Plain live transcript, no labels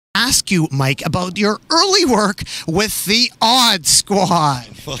ask you, Mike, about your early work with the Odd Squad.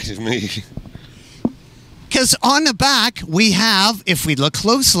 Fucking me. Because on the back, we have, if we look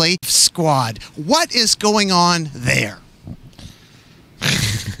closely, Squad. What is going on there?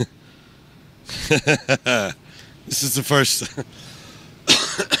 This is the first...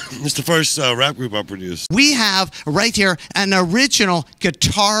 It's the first rap group I produced. We have right here an original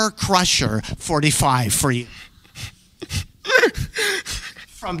Guitar Crusher 45 for you.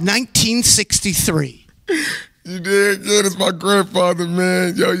 From 1963. You did? Yeah, that's my grandfather,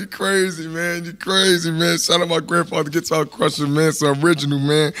 man. Yo, you crazy, man. You crazy, man. Shout out my grandfather, Guitar Crusher, man. It's the original,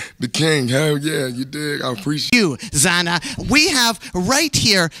 man. The king. Hell yeah, you dig? I appreciate you, Zana. We have right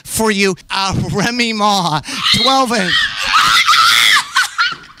here for you a Remy Ma 12-inch.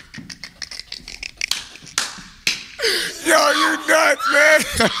 Yo, you nuts,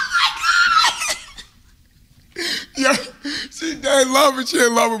 man. Yo, she ain't loving. She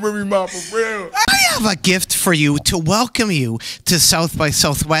ain't loving with me, ma, for real. I have a gift for you to welcome you to South by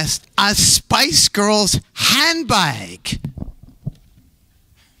Southwest. A Spice Girls handbag.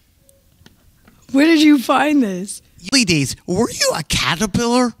 Where did you find this? Early days, were you a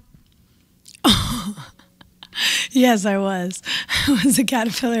caterpillar? Yes, I was. I was a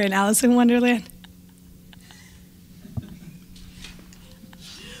caterpillar in Alice in Wonderland.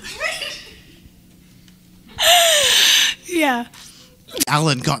 Yeah.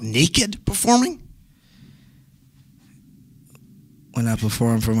 Alan got naked performing? When I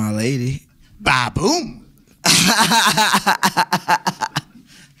performed for my lady. Ba-boom.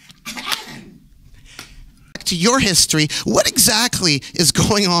 To your history, what exactly is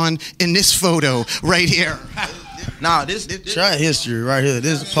going on in this photo right here? Nah, this track history right here.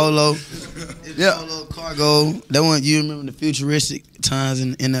 This is Polo. Yeah. Polo cargo. That one, you remember the futuristic times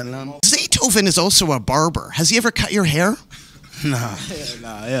in Atlanta? Zaytoven is also a barber. Has he ever cut your hair? Nah.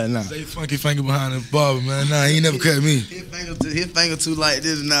 Nah. Stay funky finger behind the barber, man. Nah, he ain't never cut me. His finger too like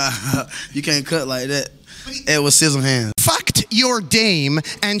this. Nah, you can't cut like that. It was scissor hands. Fucked your dame,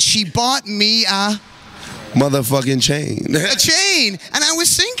 and she bought me a Motherfucking chain. a chain. And I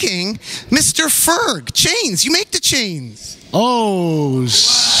was thinking, Mr. Ferg, chains. You make the chains. Oh,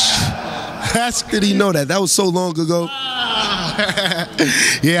 that's did he know that? That was so long ago.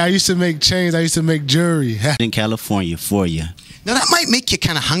 Yeah, I used to make chains. I used to make jewelry. In California for you. Now that might make you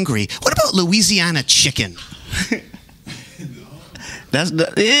kind of hungry. What about Louisiana chicken?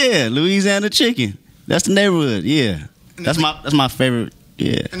 Yeah, Louisiana chicken. That's the neighborhood. Yeah, that's my favorite.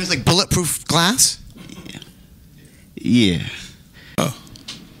 Yeah. And there's like bulletproof glass. Yeah.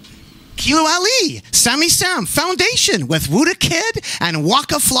 Kilo Ali, Sammy Sam Foundation with Wuda Kid and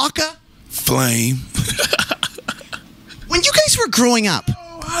Waka Flocka. Flame. When you guys were growing up,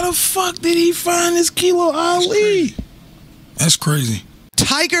 How the fuck did he find this Kilo Ali? That's crazy.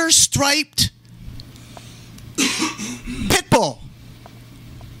 tiger striped pitbull.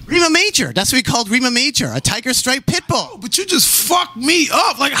 Rima Major. That's what we called Rima Major, a tiger striped pitbull. But you just fucked me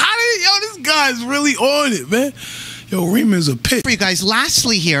up. Like, how did this guy's really on it, man? Yo, Rima is a pit. For you guys,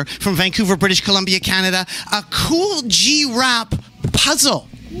 lastly here from Vancouver, British Columbia, Canada, a cool G-rap puzzle.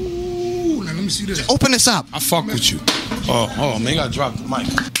 Ooh, now let me see this. Open this up. I fuck with you. Oh, man, you gotta drop the mic.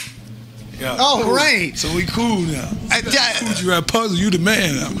 Yeah, Oh, cool. right. So we cool now. Cool, you rap puzzle, you the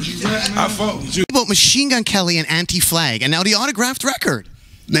man now. I fuck with you. About Machine Gun Kelly and Anti-Flag, and now the autographed record.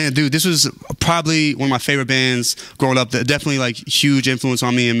 Man, dude, this was probably one of my favorite bands growing up. Definitely like huge influence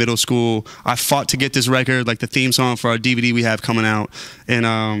on me in middle school. I fought to get this record, like the theme song for our DVD we have coming out.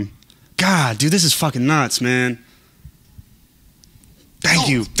 And God, dude, this is fucking nuts, man. Thank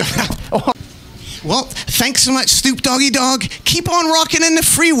you. Well, thanks so much, Stoop Doggy Dog. Keep on rocking in the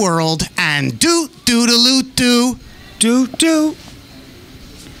free world, and do-do-do-do. Do.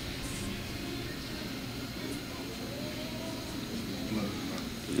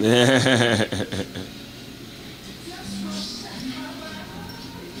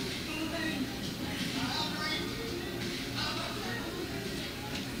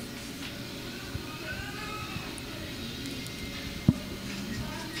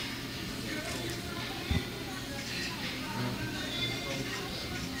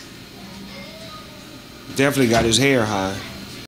 Definitely got his hair high.